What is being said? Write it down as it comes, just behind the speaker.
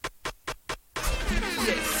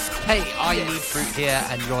Hey, I Need Fruit here,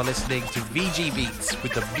 and you're listening to VG Beats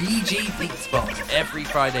with the VG Beats Box every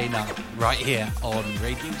Friday night, right here on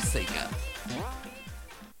Radio Sega.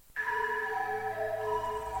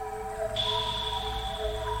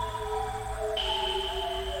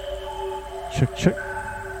 Check, check.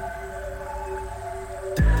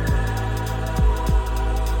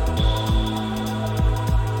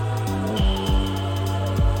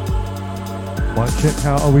 Mic check,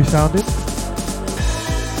 how are we sounding?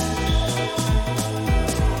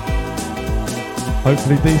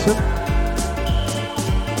 Hopefully decent.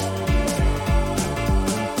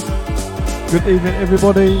 Good evening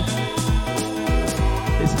everybody.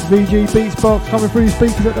 It's VG Beats Box coming through your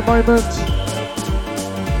speakers at the moment.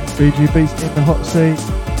 VG Beats in the hot seat.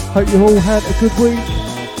 Hope you all had a good week.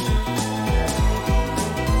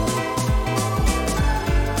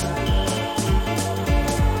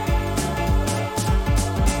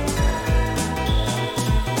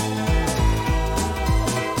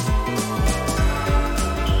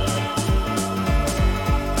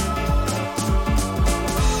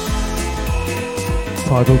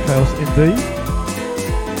 Tidal Chaos indeed.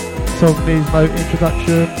 Song needs no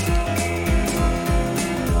introduction,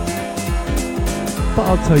 but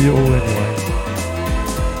I'll tell you all anyway.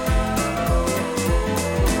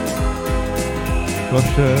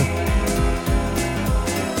 Gosh,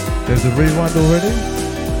 there's a rewind already.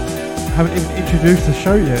 Haven't even introduced the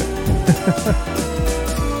show yet.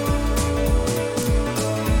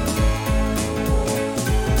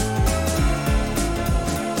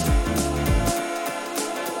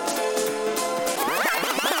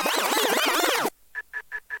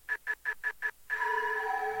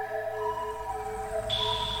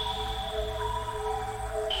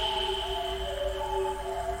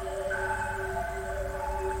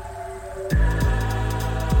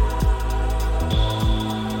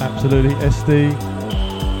 Absolutely SD.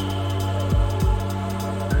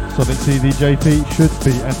 Sonic CD JP should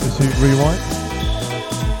be at the soon rewind,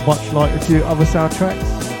 much like a few other soundtracks.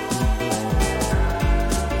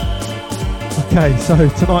 Okay, so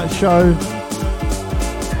tonight's show,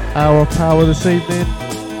 our power this evening,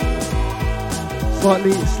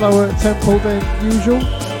 slightly slower tempo than usual.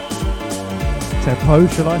 Tempo,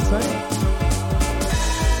 shall I say?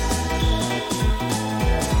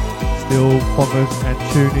 Still bongers and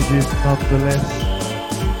tunages nonetheless.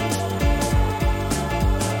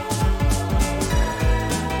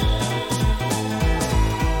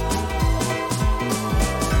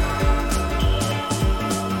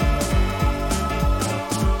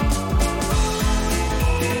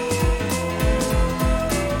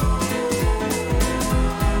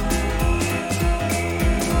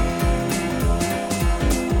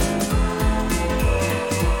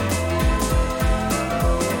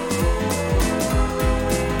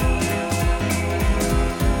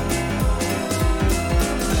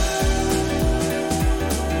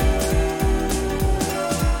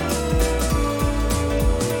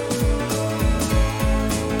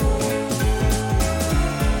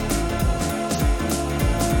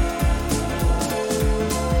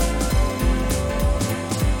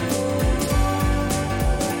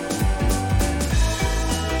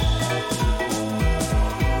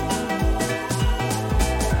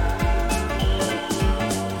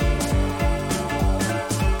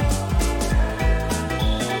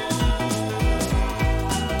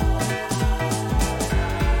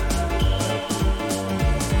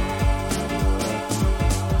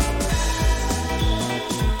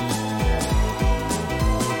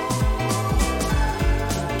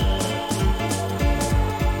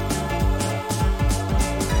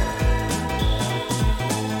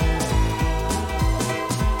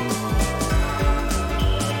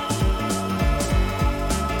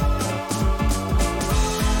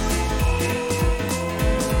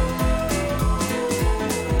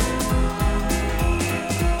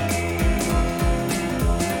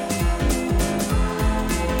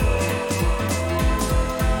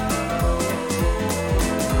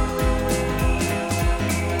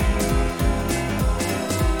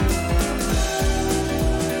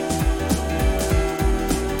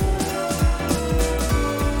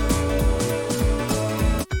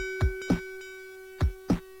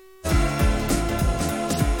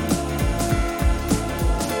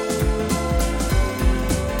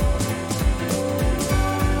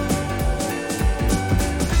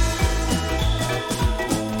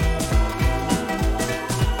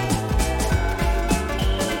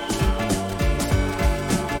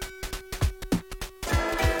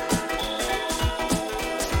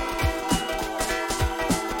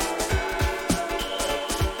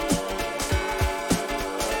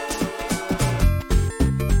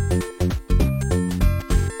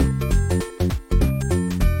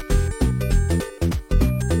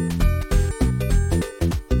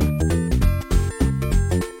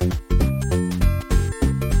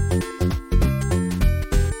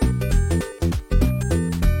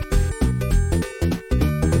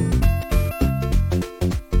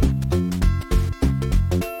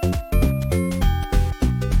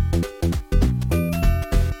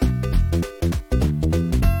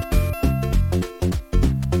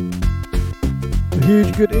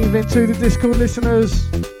 huge good evening to the Discord listeners.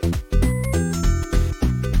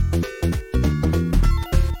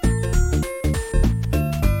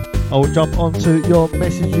 I will jump onto your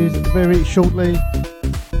messages very shortly.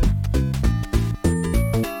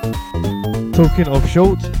 Talking of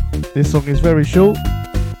short, this song is very short.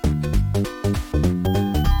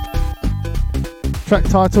 Track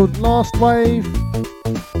titled Last Wave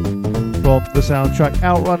from the soundtrack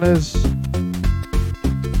Outrunners.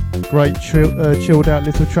 Great chilled out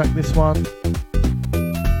little track, this one.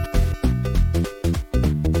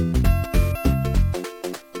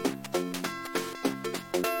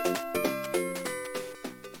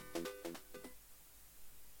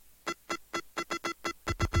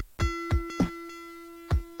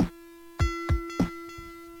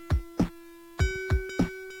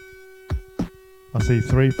 I see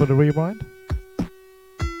 3 for the rewind.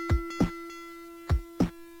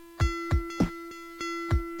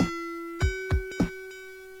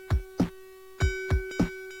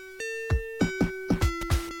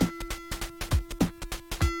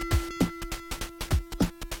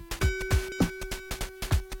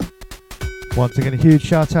 Once again, a huge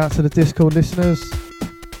shout out to the Discord listeners.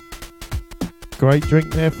 Great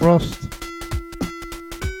drink there, Frost.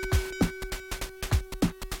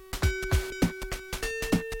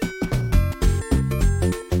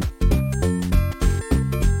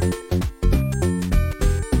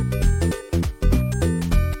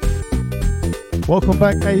 Welcome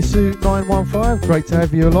back, Asu915. Great to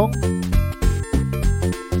have you along.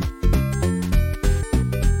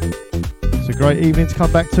 It's a great evening to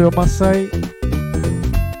come back to, I must say.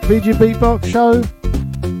 VG Beatbox show,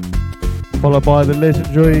 followed by the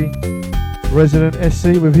legendary Resident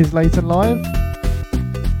SC with his late and live.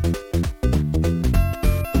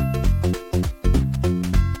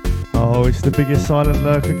 Oh, it's the biggest silent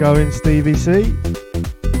lurker going, Stevie C.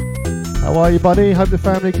 How are you, buddy? Hope the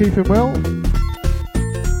family keeping well.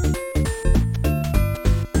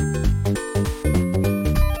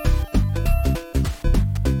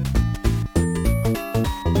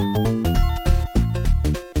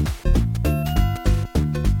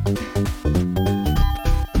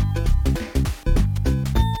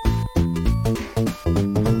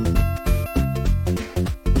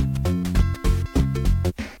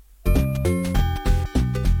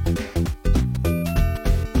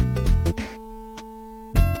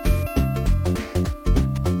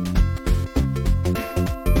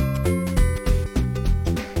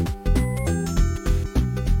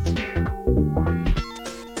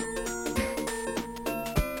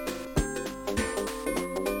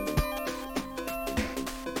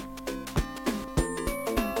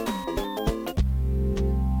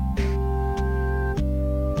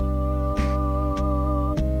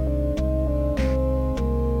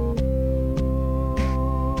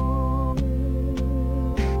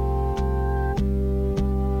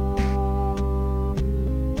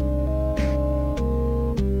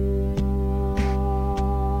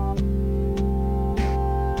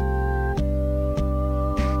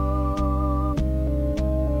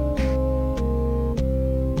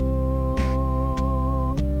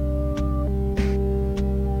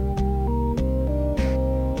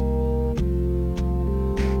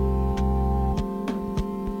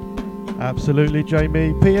 Absolutely,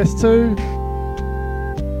 Jamie. PS2.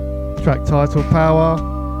 Track title Power.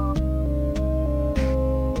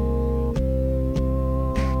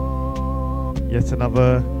 Yet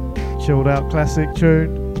another chilled out classic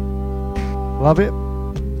tune. Love it.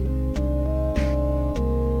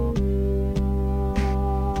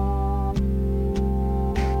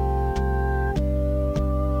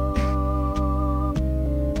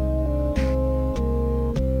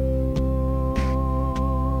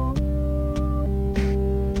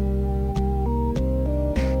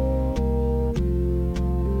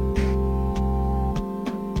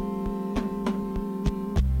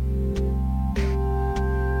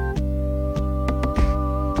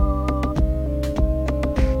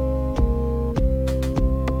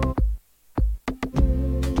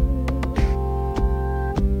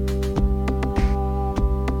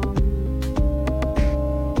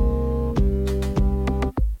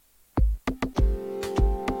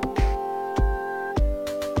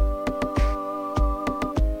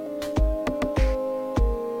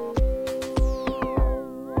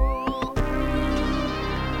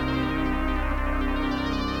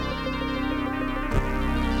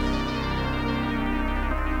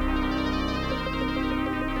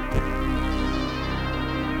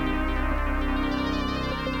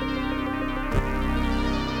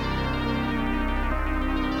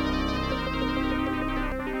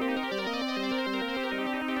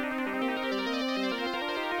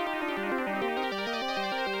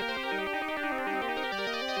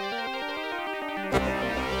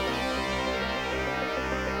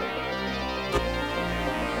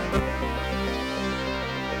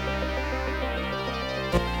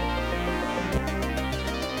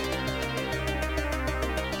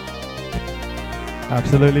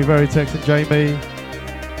 Absolutely, very texting Jamie.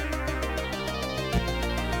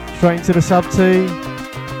 Straight into the sub T.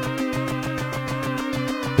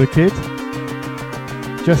 The Kid.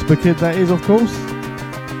 Just the Kid, that is, of course.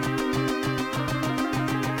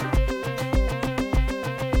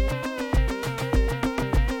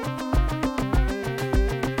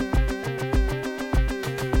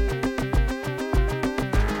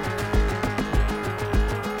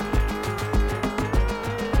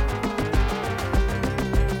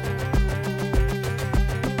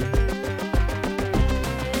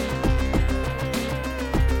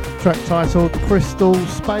 Track titled Crystal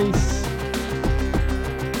Space.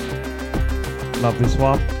 Love this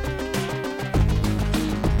one.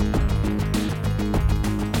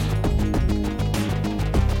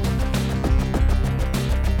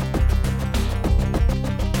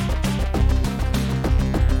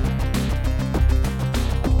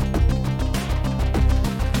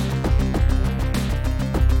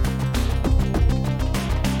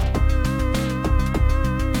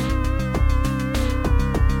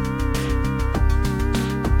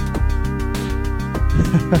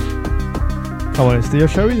 Come on, it's your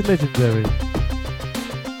show is legendary.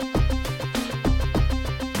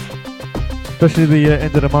 Especially the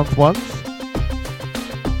end of the month ones.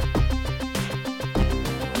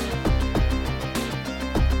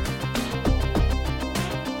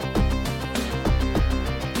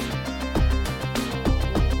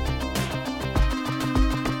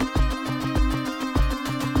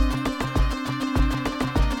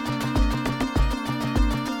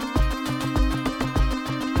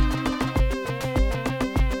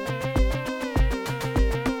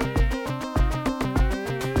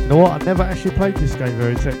 You know what? I never actually played this game,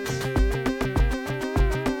 Veritex.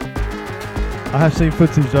 I have seen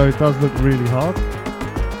footage though, it does look really hard.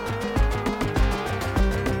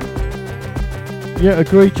 Yeah,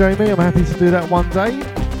 agreed, Jamie. I'm happy to do that one day.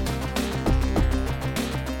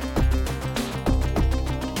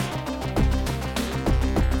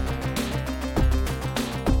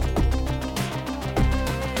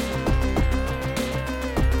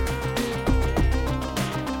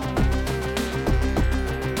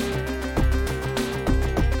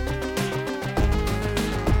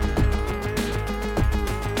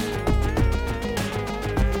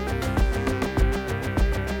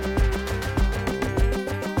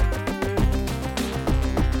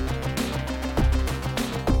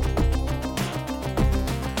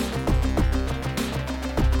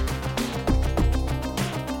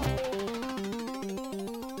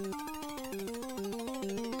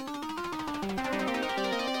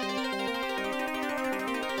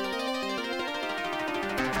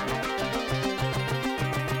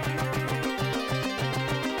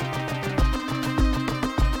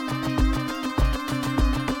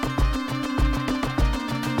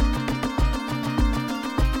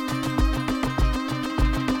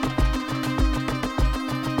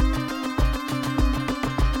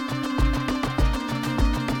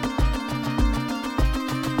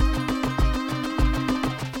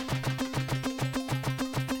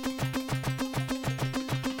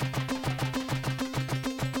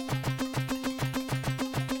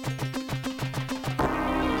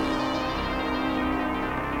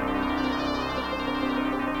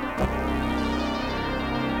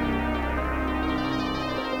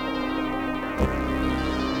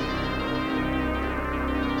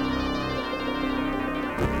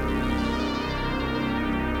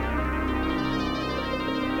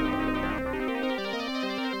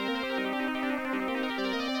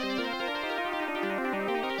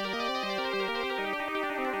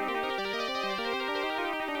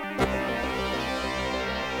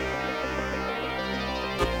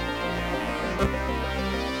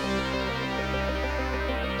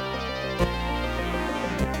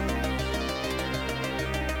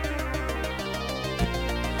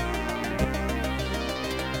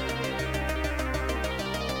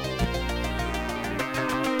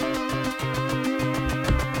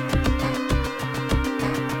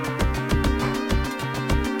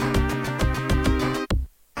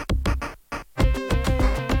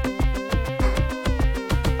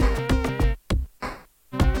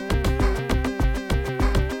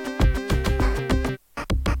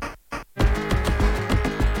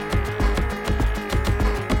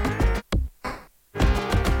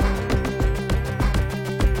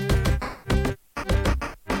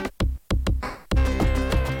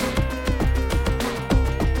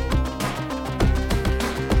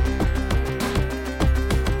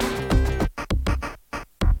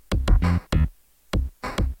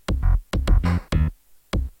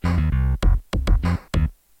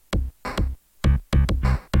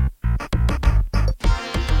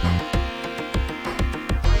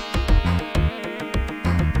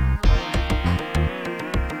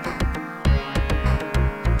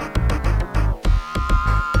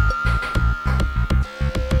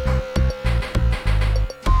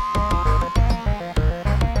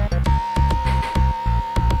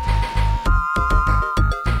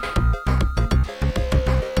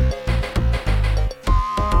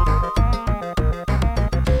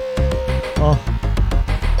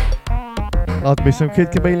 Loved me some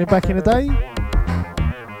Kid Chameleon back in the day.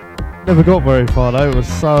 Never got very far though, it was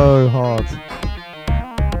so hard.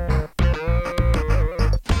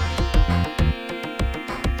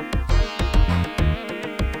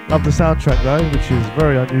 Love the soundtrack though, which is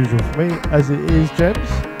very unusual for me, as it is Gems.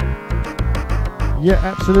 Yeah,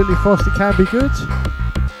 absolutely Frost, it can be good.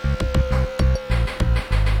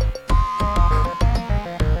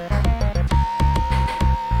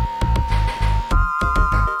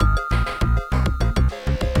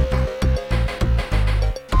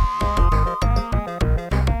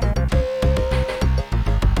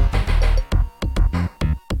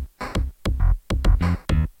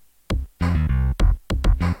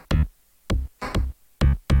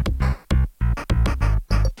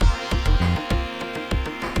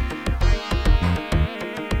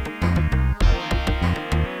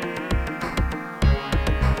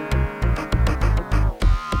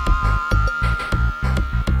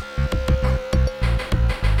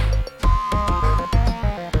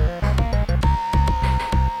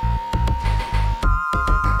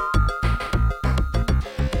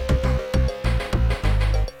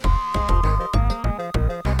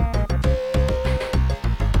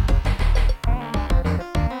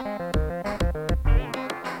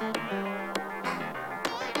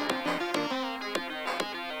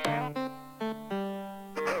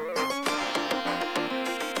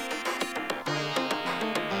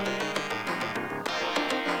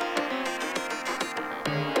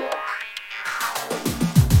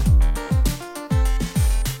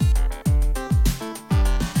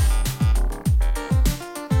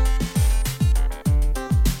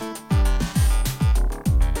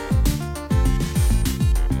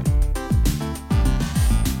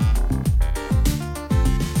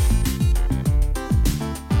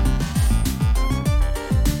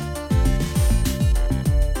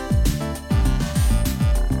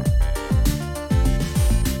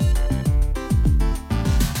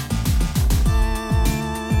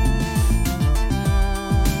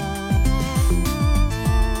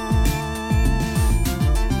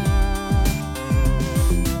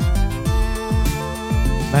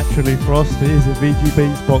 Naturally Frost, it is a VG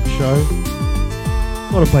Beats box show.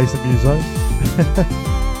 Gotta play some music.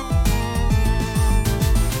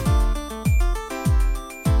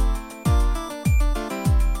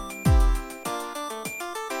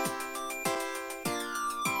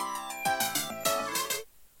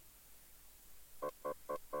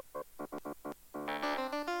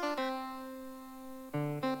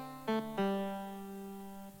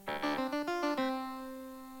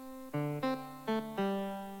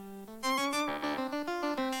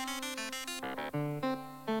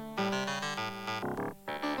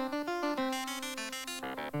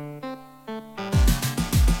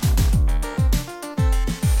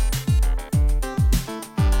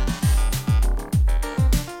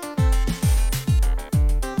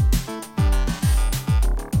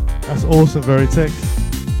 That's awesome, Veritech.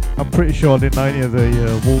 I'm pretty sure I didn't know any of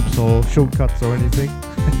the warps or shortcuts or anything.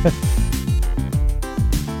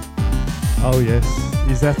 Oh yes,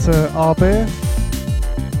 is that Arbear?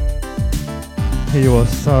 He was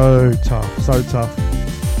so tough, so tough.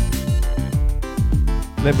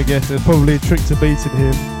 Let me guess, there's probably a trick to beating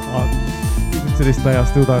him. Even to this day I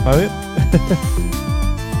still don't know it.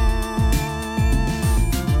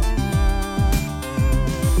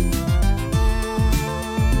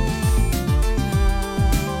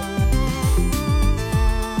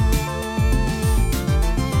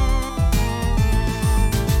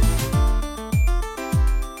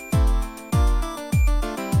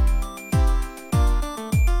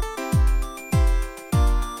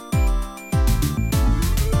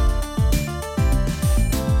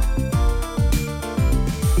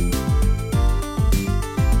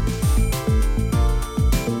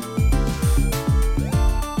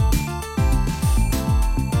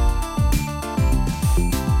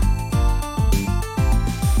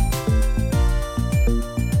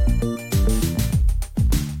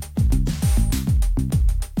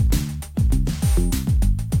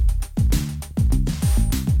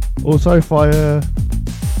 Also, if I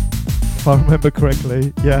remember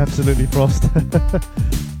correctly, yeah, absolutely Frost. At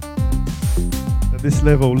this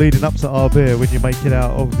level, leading up to Arbear, when you make it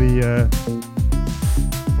out of the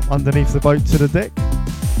from underneath the boat to the deck,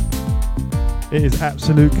 it is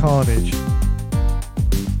absolute carnage.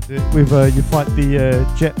 With you fight the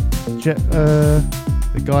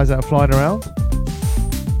the guys that are flying around,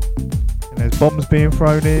 and there's bombs being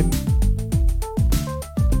thrown in.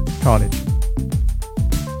 Carnage.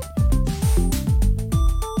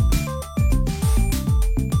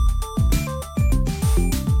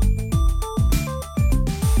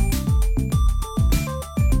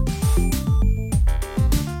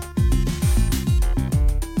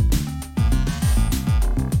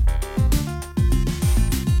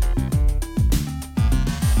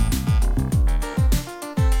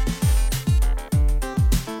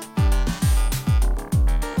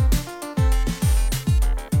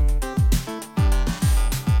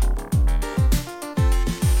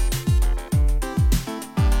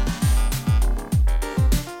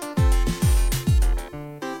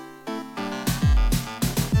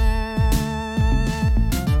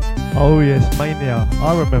 Oh yes, Mania.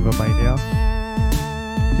 I remember Mania.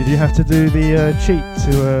 Did you have to do the cheat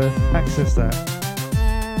to access that?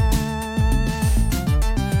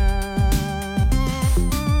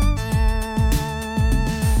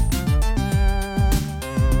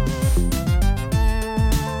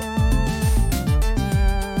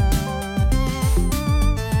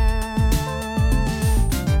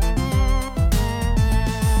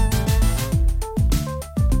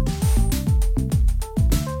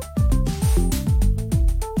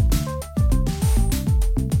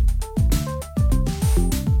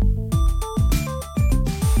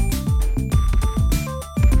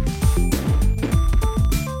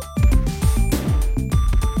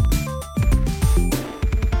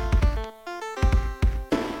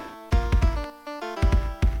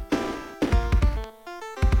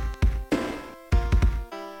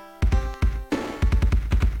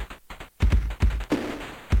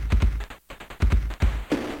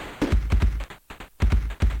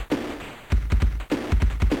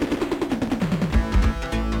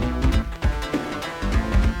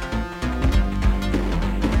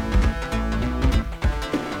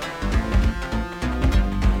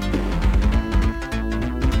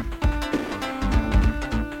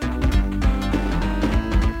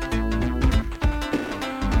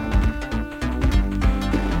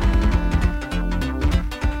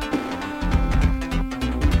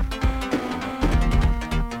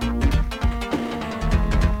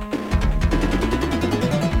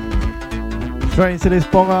 Straight into this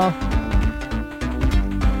bonger.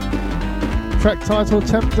 Track title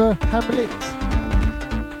Tempter Hamlet.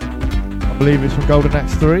 I believe it's from Golden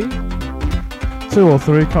Axe 3. 2 or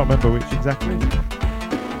 3, can't remember which exactly.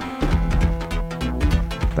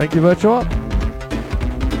 Thank you, Virtual.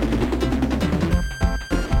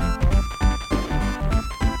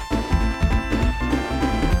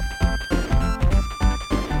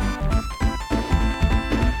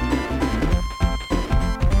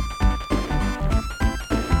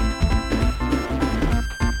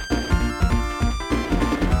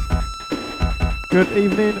 Good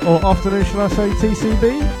evening or afternoon, shall I say,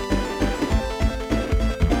 TCB?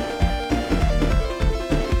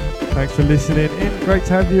 Thanks for listening in. Great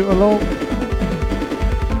to have you along.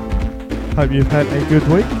 Hope you've had a good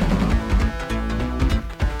week.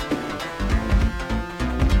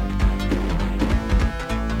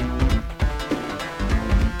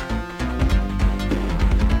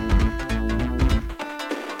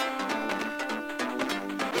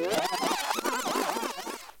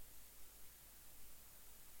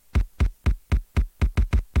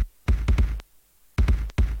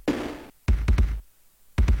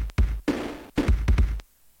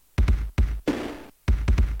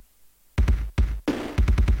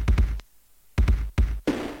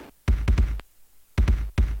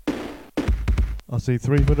 I see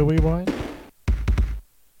 3 for the rewind.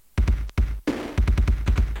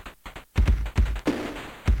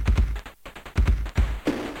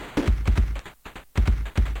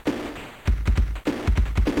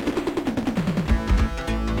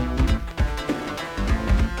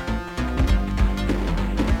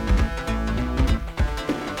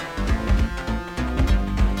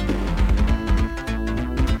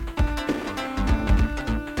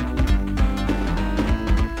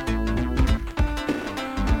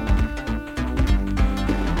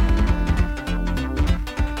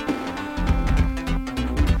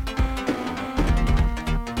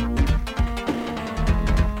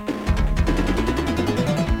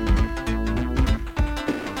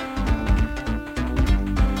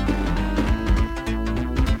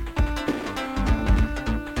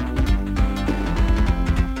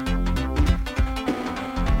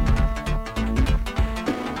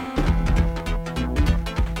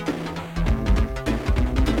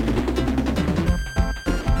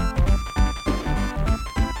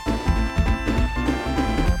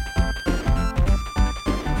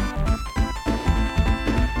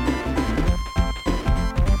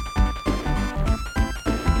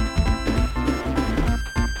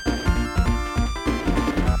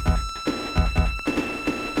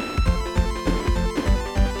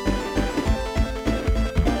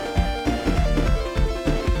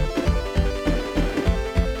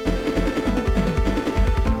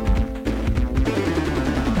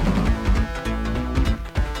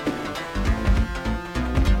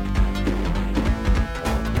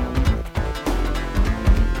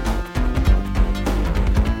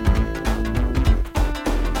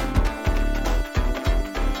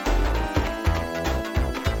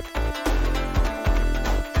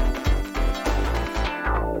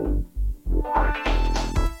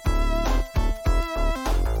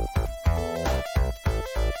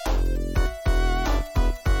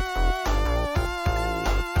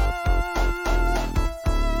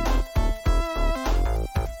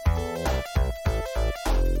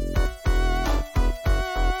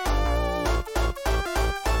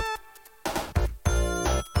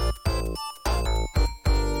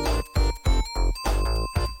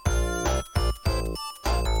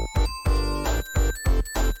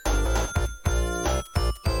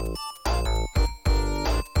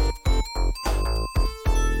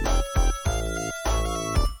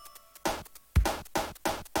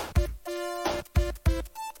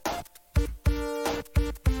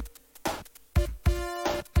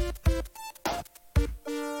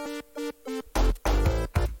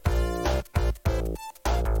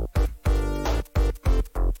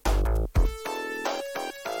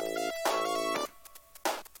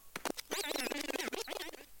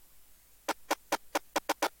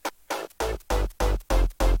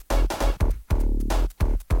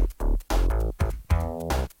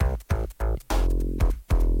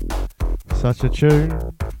 Such a tune.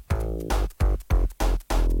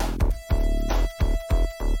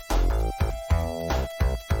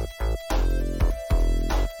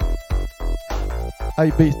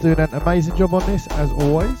 Eight Beats doing an amazing job on this, as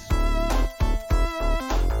always.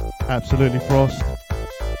 Absolutely Frost.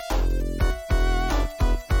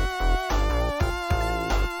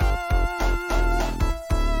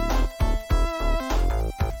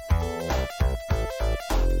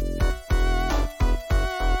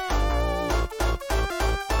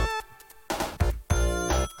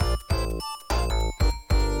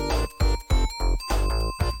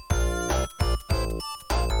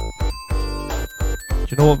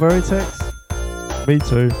 Do you know what, Veritex? Me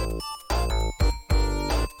too.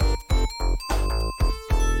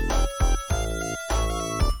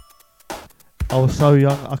 I was so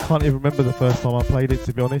young, I can't even remember the first time I played it,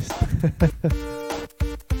 to be honest.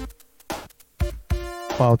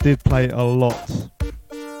 But I did play it a lot.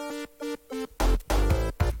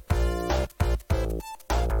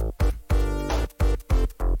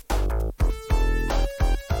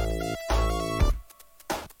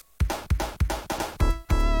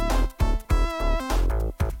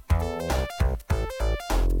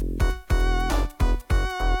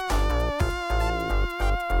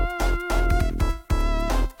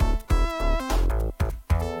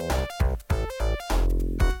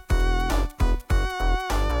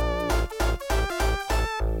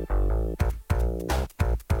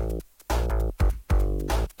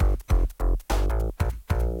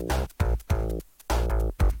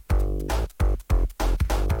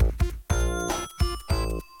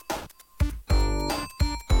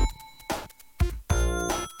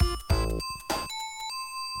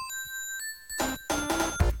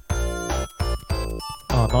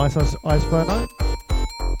 Oh, nice Iceburner.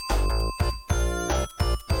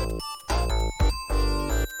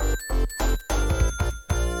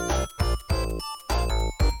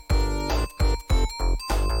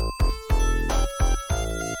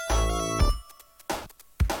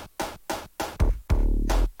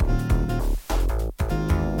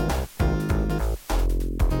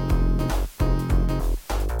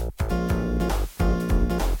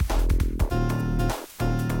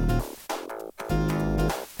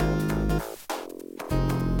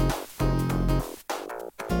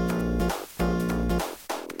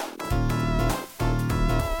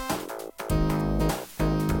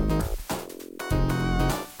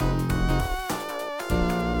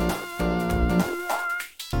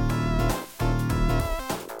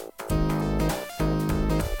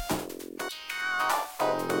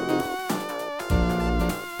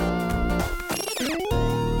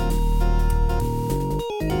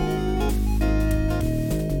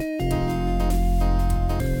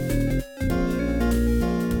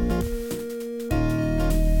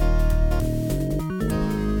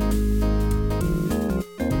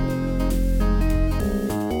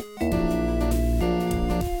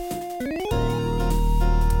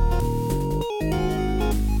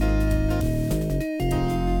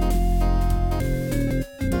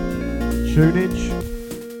 Tunage.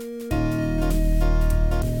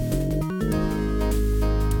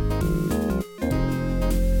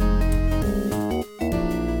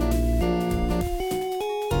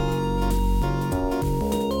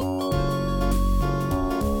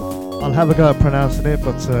 I'll have a go at pronouncing it,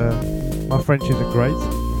 but my French isn't great.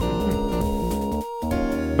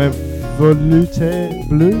 Me volute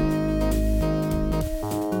bleu.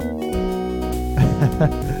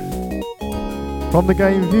 From the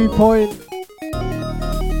game Viewpoint.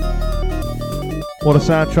 What a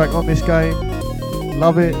soundtrack on this game.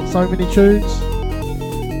 Love it. So many tunes.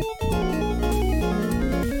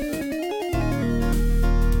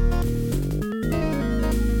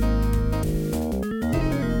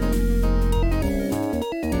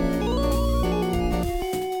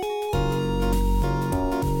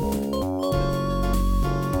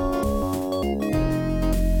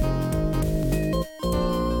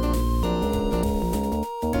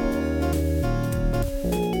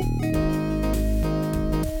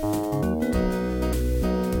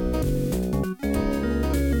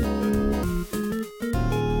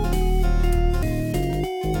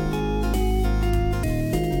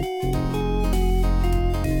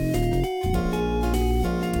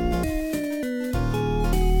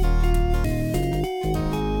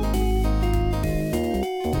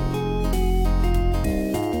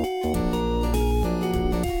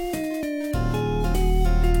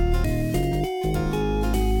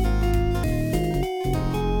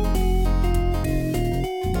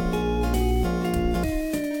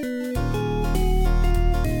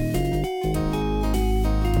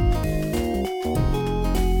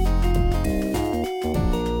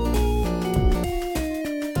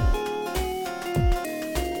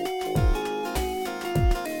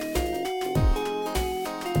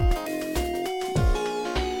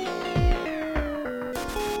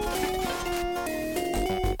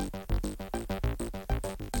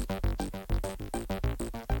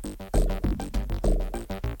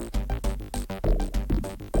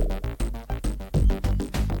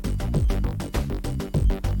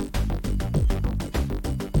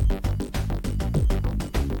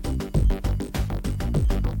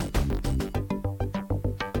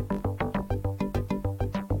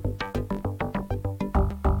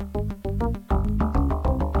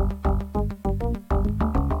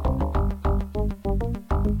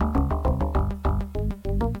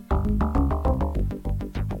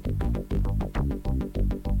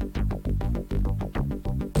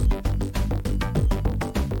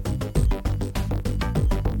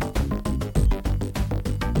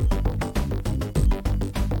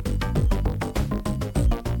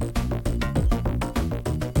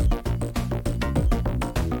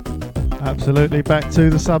 Absolutely, back to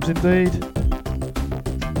the subs indeed.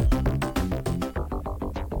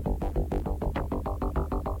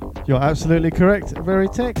 You're absolutely correct,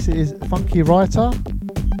 Veritex. It is Funky Writer.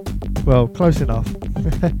 Well, close enough.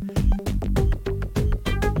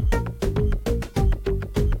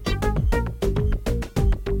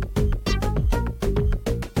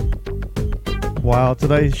 Wow,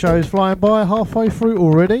 today's show is flying by, halfway through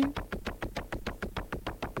already.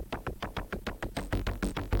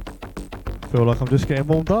 Feel like I'm just getting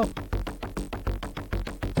warmed up.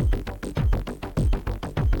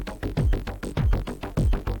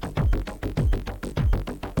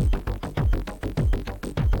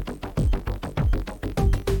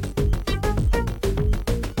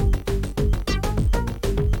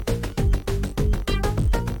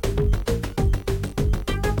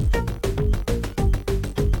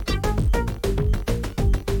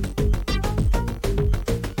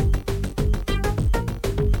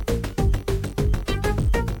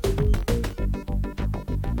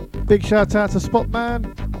 Big shout out to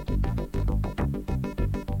Spotman.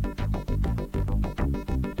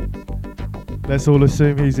 Let's all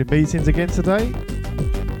assume he's in meetings again today.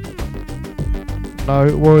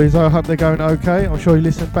 No worries, I hope they're going okay. I'm sure you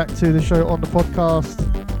listen back to the show on the podcast.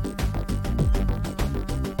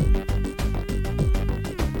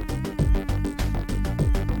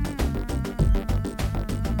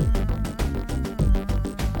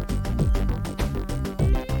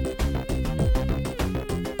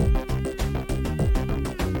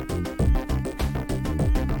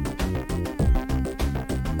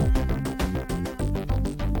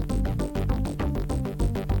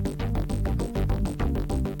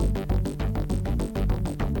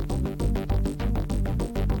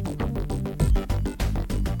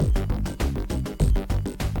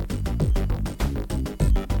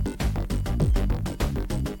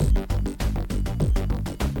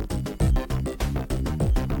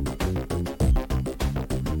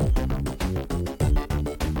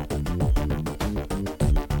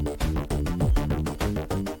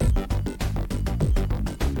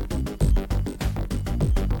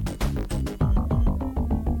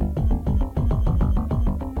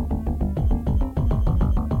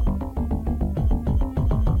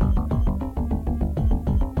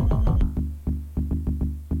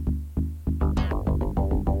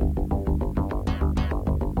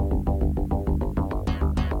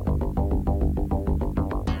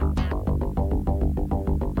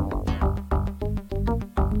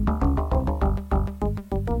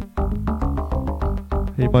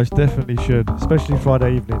 He most definitely should, especially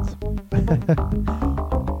Friday evenings.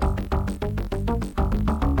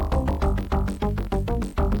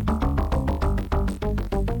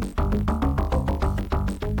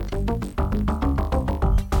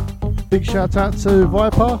 Big shout out to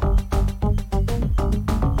Viper.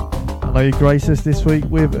 I know you graced us this week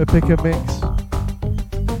with a pick and mix.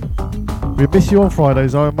 We miss you on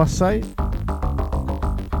Fridays, I must say.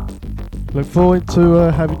 Look forward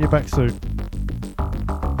to having you back soon.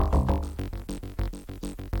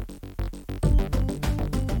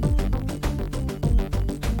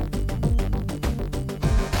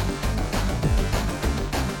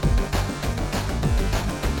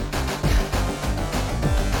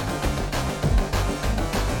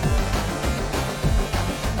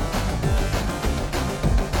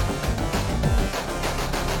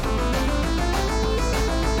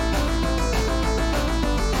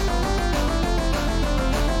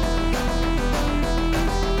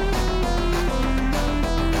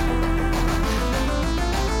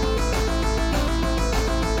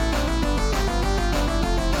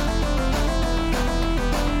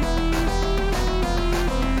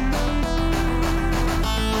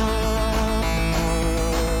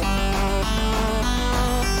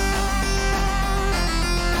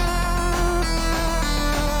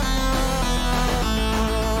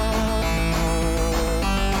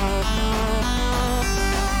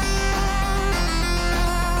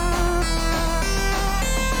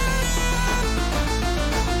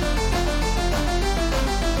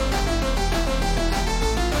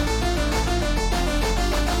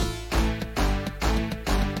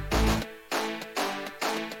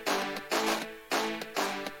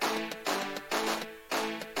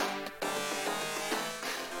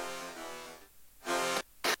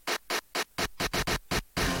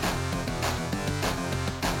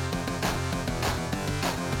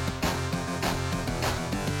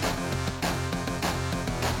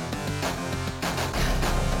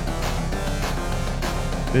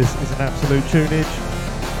 This is an absolute tunage.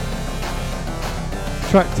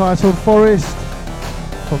 Track titled Forest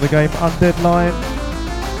from the game Undead Line.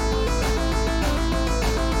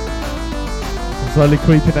 slowly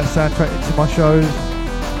creeping that soundtrack into my shows.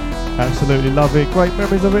 Absolutely love it. Great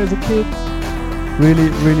memories of it as a kid. Really,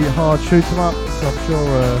 really hard shoot 'em up. So I'm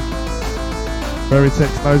sure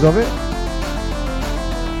Veritex knows of it.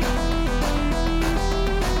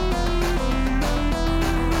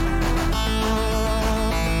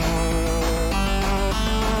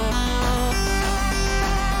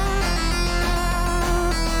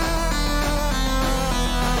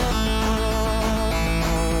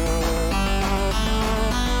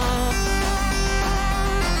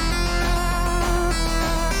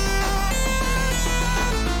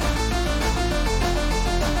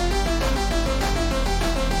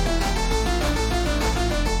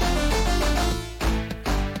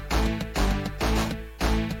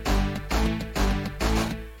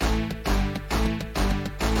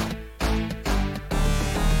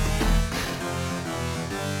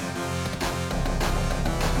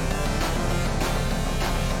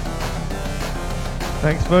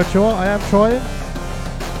 Thanks, Virtua. I am trying.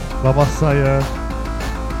 But I must say,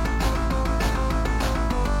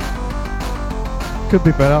 could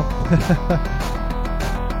be better.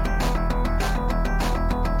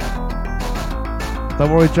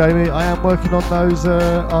 Don't worry, Jamie. I am working on those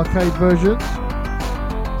arcade versions.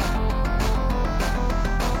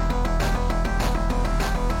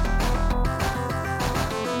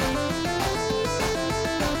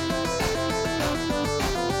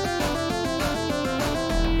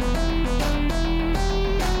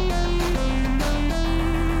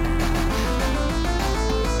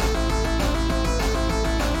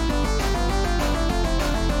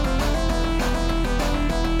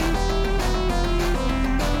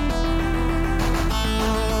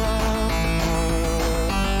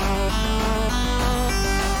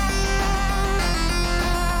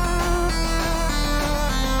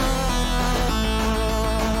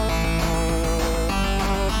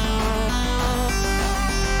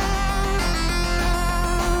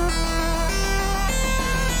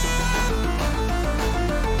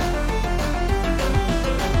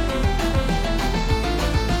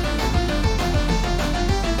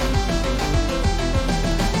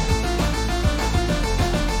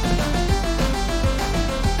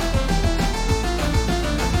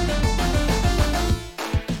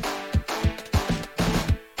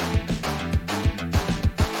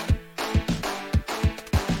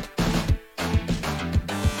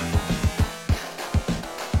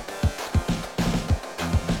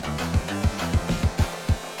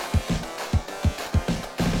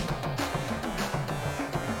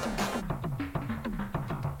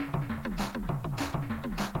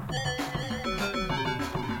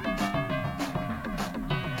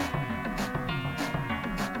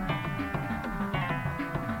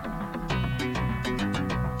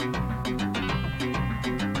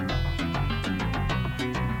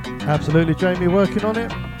 Absolutely, Jamie, working on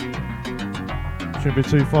it. Shouldn't be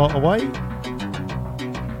too far away.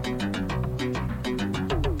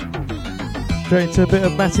 Straight into a bit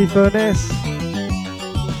of Matty Furness.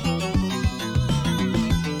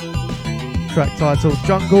 Track titled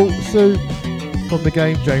Jungle Soup from the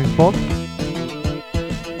game James Bond.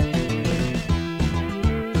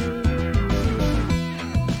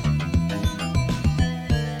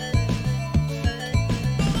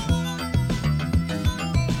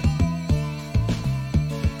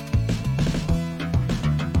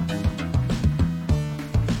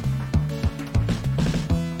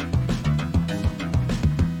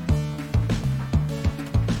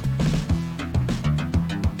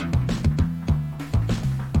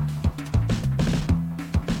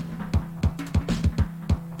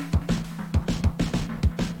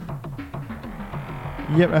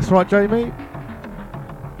 Yep, that's right, Jamie.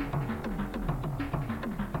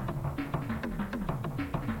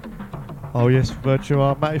 Oh yes,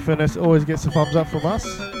 Virtua. Matty Furness always gets a thumbs up from us.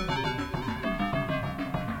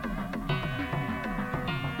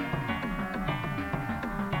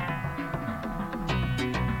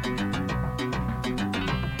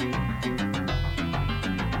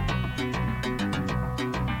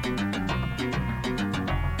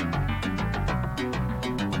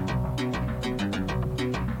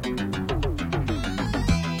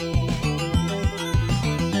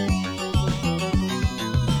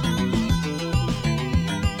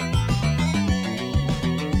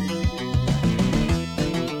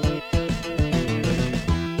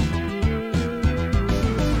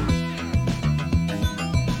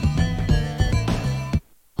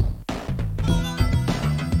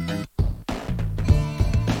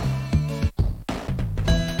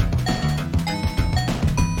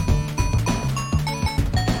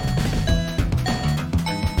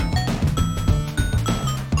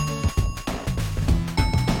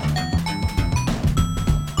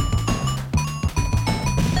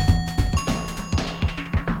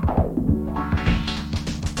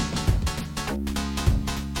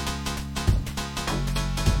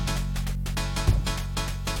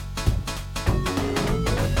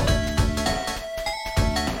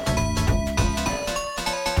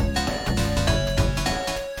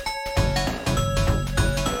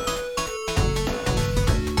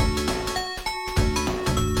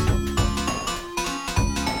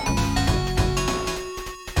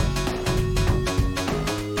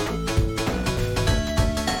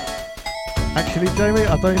 Actually, Jamie,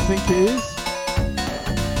 I don't think it is.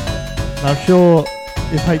 And I'm sure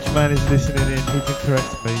if H-Man is listening in, he can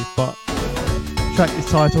correct me, but the track is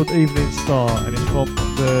titled Evening Star and it's from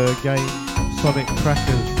the game Sonic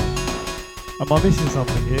Crackers. Am I missing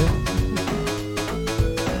something here?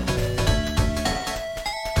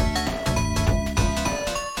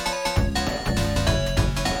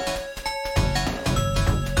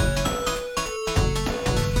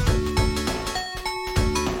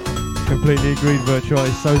 Completely agreed, Virtua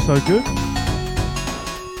is so good.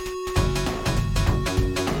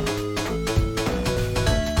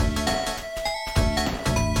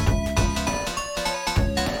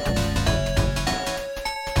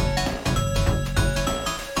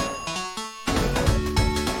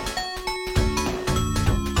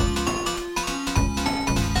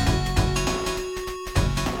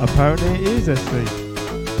 Apparently it is, SD.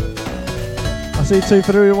 I see 2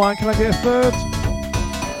 for the rewind, can I get a third?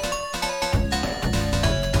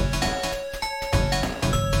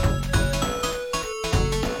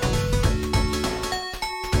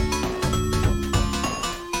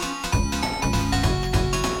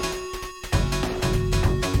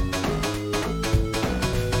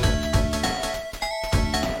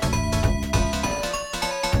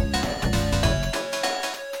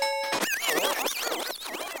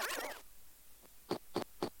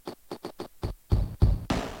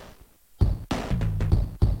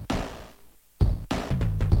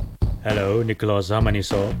 Hello, Nicolas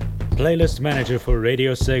Hamaniso, playlist manager for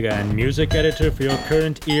Radio Sega and music editor for your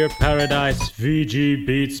current ear paradise VG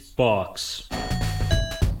Beats box.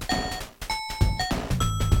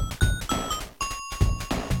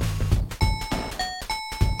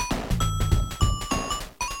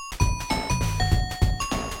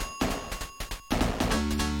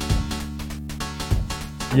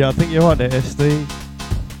 Yeah, I think you're right there, SD.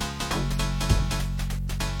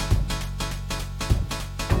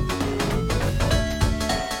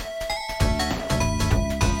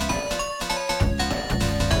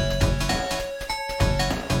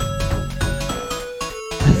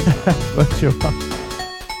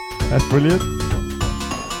 That's brilliant.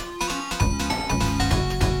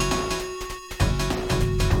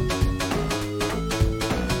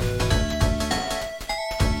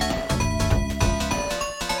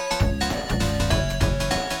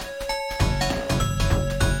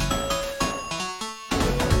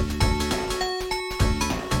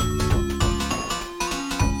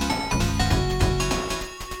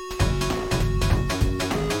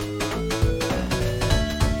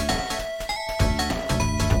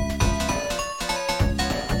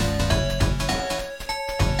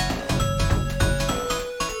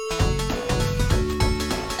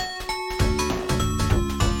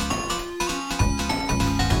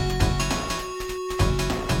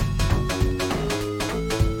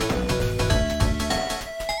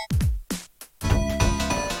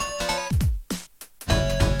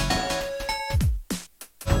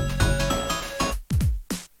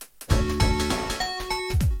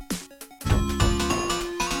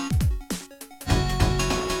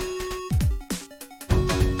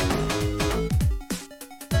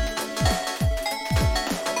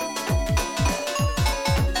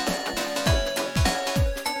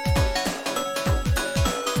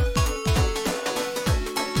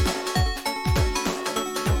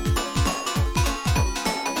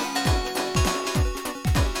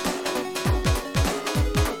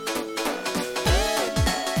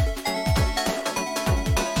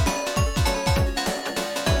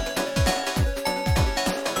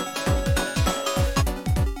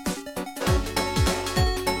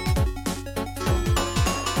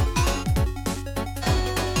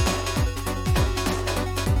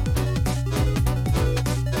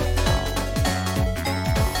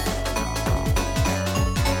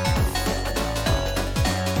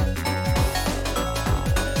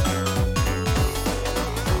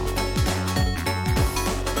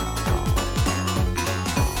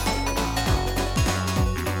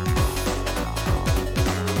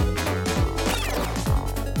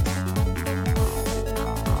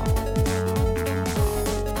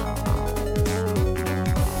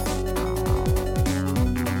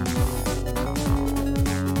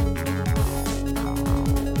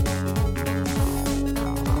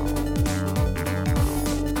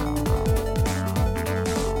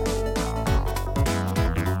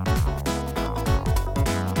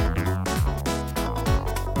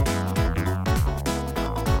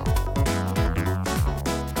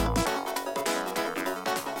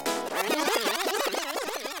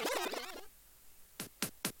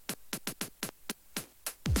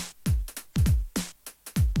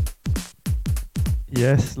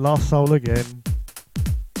 Yes, Last Soul again.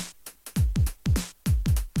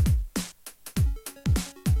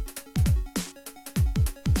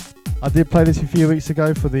 I did play this a few weeks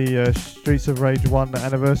ago for the Streets of Rage 1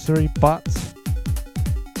 anniversary, but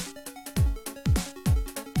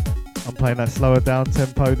I'm playing that slower down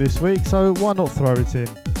tempo this week, so why not throw it in?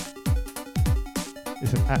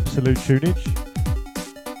 It's an absolute tunage.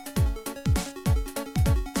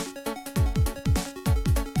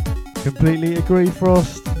 Completely agree,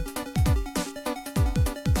 Frost.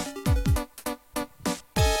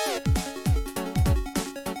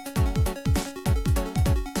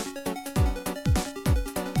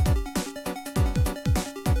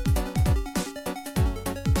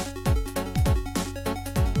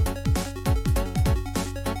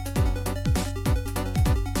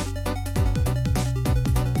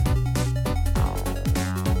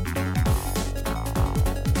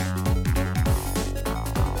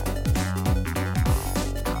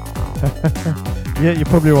 Yeah, you're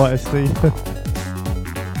probably right, SD.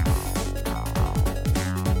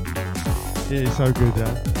 It is so good,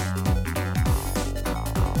 yeah.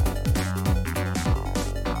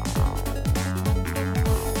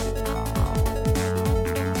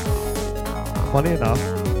 Funny enough,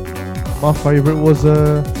 my favourite was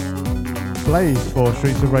Blaze for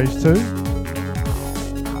Streets of Rage 2.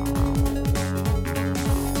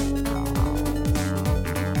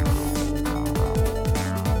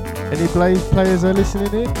 Any Blaze players are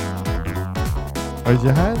listening in? Raise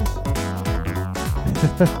your hands.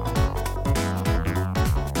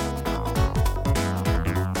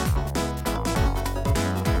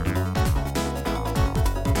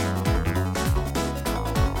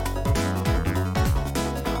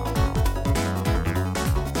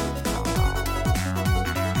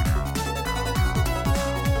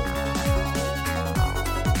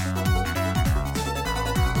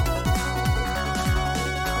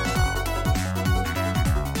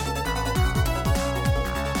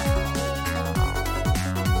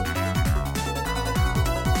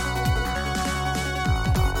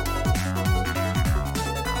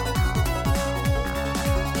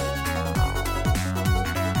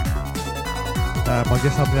 I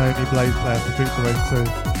guess I'm the only Blaze player for Streets of Rage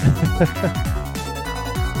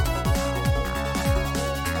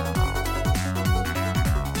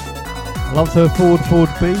 2. Loved her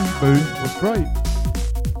forward B move, was great.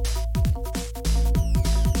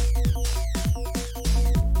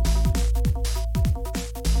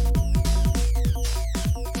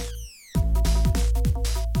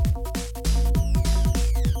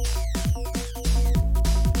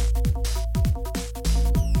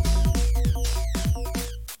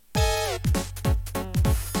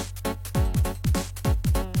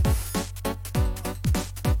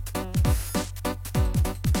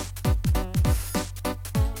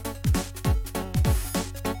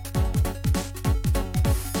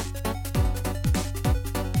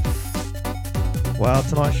 Wow,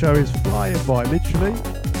 tonight's show is flying by, literally.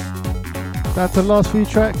 Down to the last few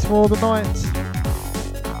tracks for the night.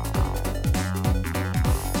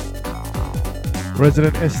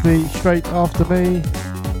 Resident SD straight after me.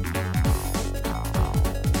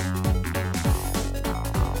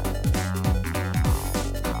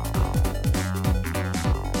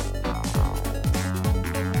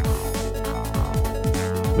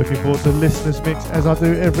 Looking forward to Listener's Mix as I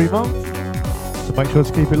do every month. So make sure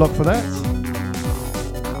to keep it locked for that.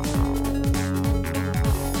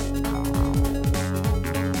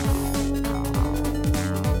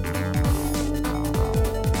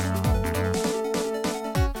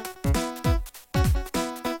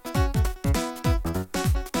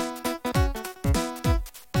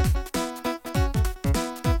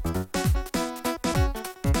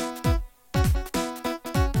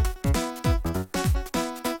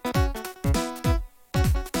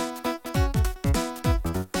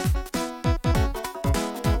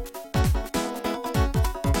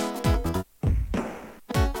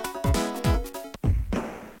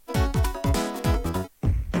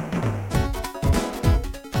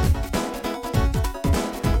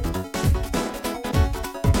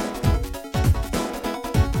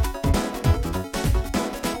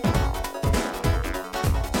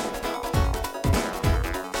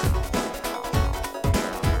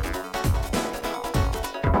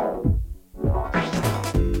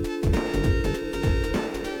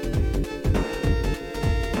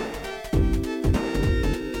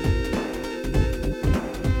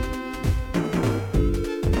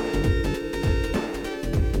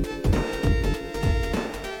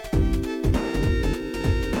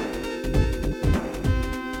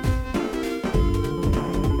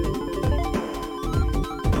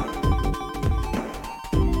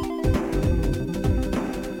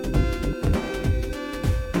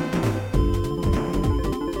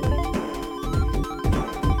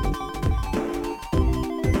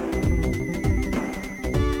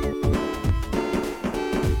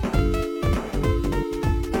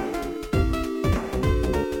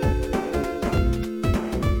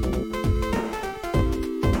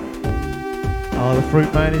 Oh, the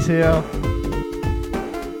Fruit Man is here.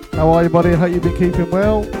 How are you, buddy? I hope you've been keeping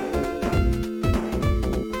well.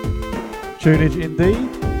 Tunage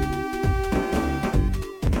indeed.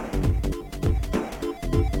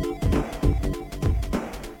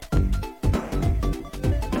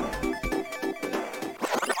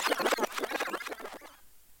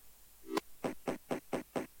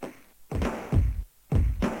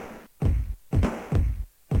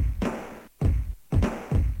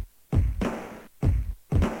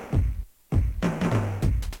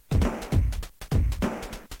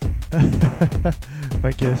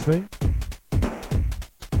 Thank you, Leslie.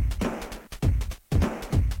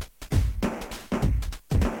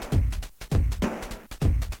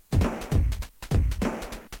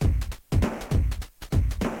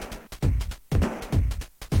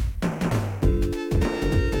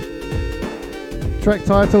 Track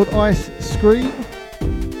titled Ice Scream.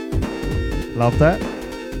 Love that.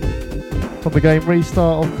 From the game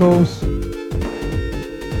Restart, of course.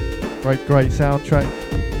 Great soundtrack.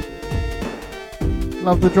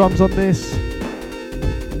 Love the drums on this.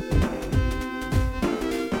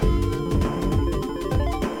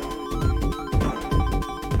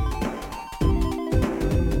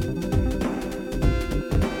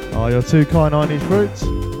 Oh, you're too kind, aren't you, Fruits?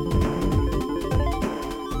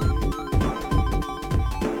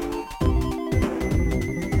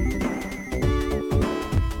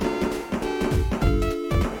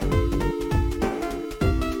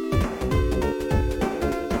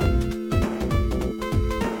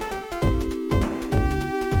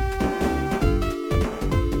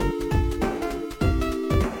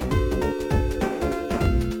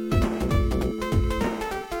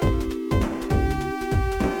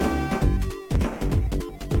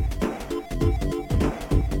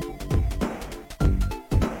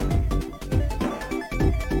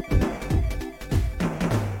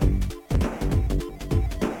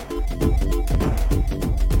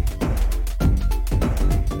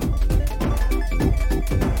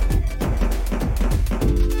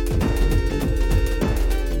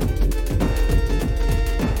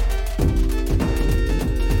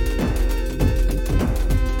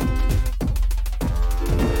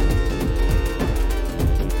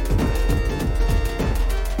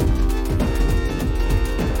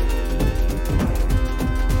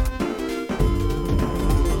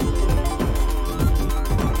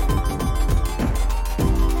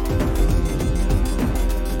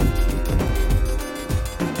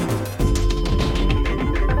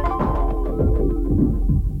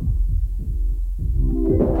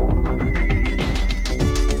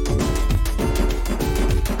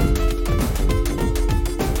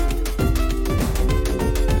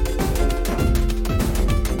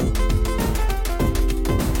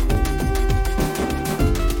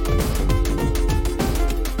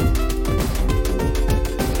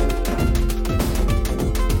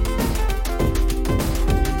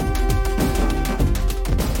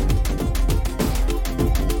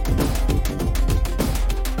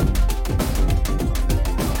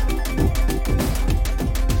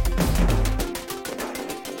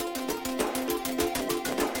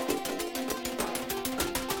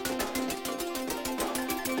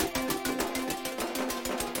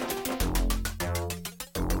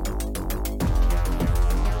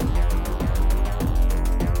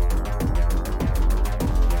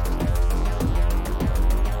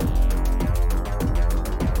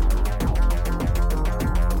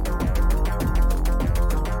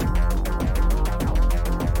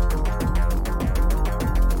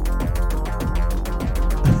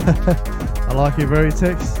 I like it,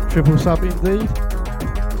 Veritex. Triple sub indeed.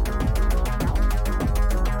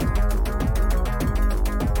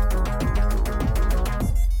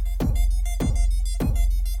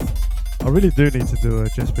 I really do need to do a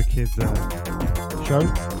Just for Kids show.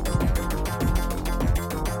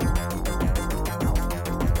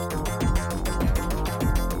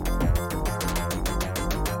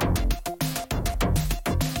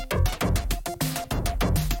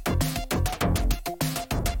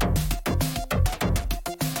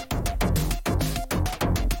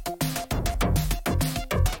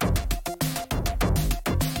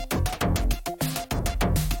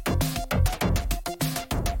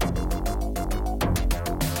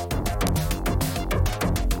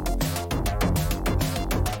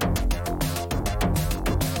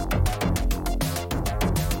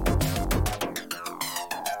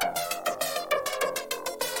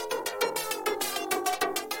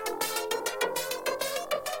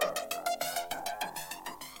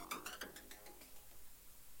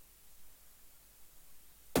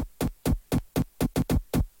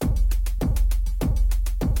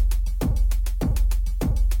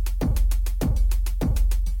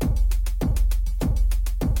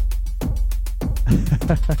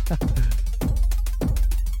 Of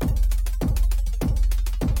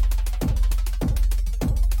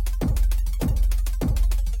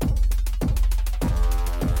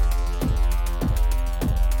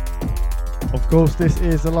course, this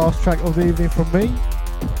is the last track of the evening from me.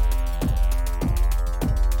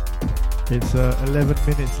 It's 11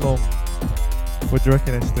 minutes long. What do you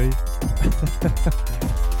reckon, SD?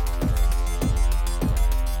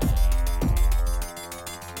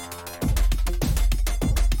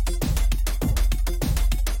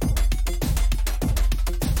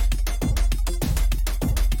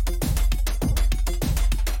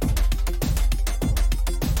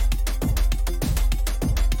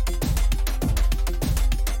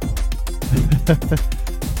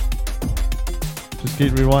 Just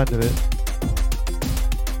keep rewinding it.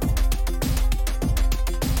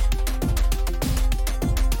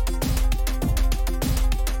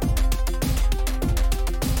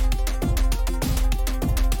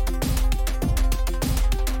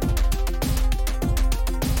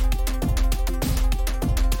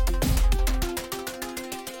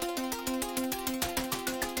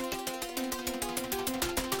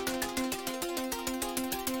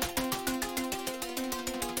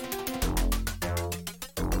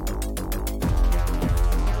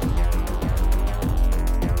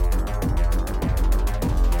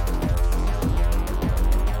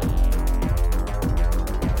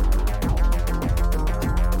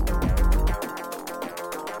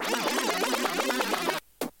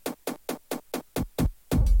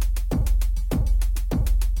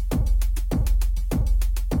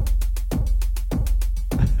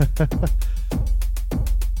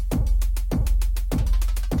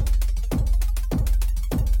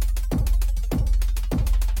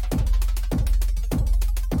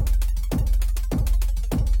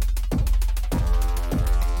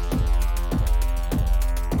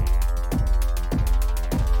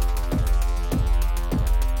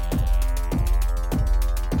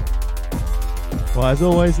 Well, as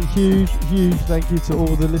always, a huge thank you to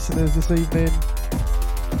all the listeners this evening.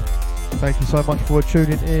 Thank you so much for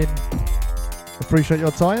tuning in. Appreciate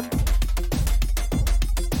your time.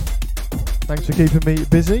 Thanks for keeping me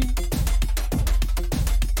busy.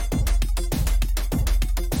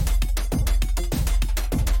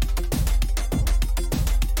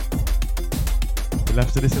 You'll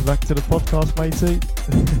have to listen back to the podcast, matey.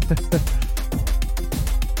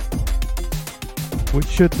 Which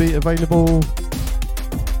should be available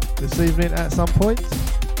this evening at some point.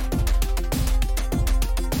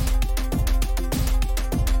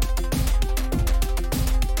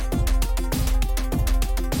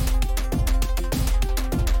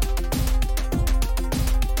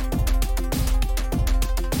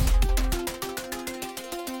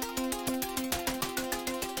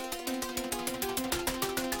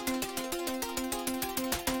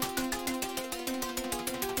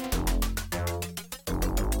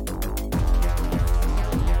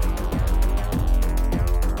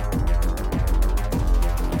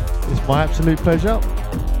 My absolute pleasure.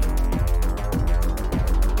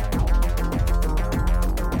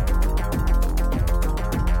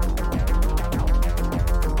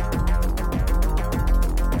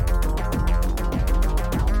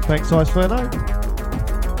 Thanks, Iceferno.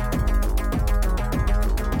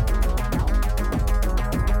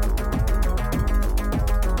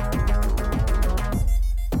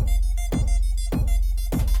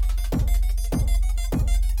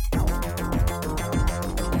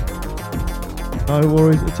 No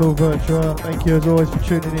worries at all, Virtua. Thank you as always for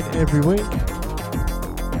tuning in every week.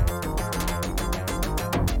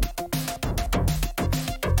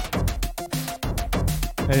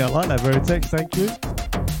 Hey, I like that Veritex, thank you.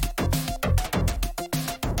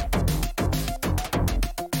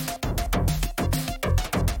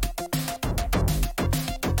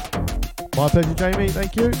 My pleasure, Jamie,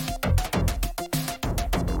 thank you.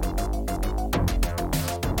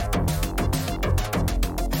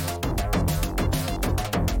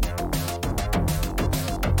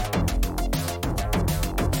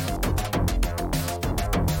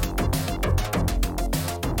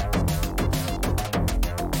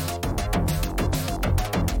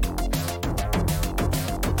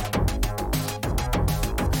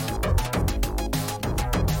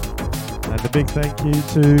 Big thank you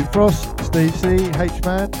to Frost, Steve C,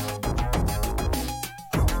 H-Man,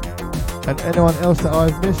 and anyone else that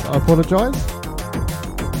I've missed, I apologise.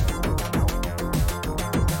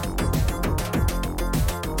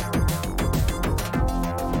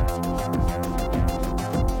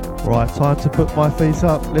 Right, time to put my feet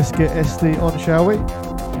up. Let's get SD on, shall we?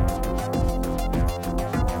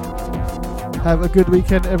 Have a good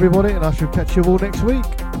weekend, everybody, and I shall catch you all next week.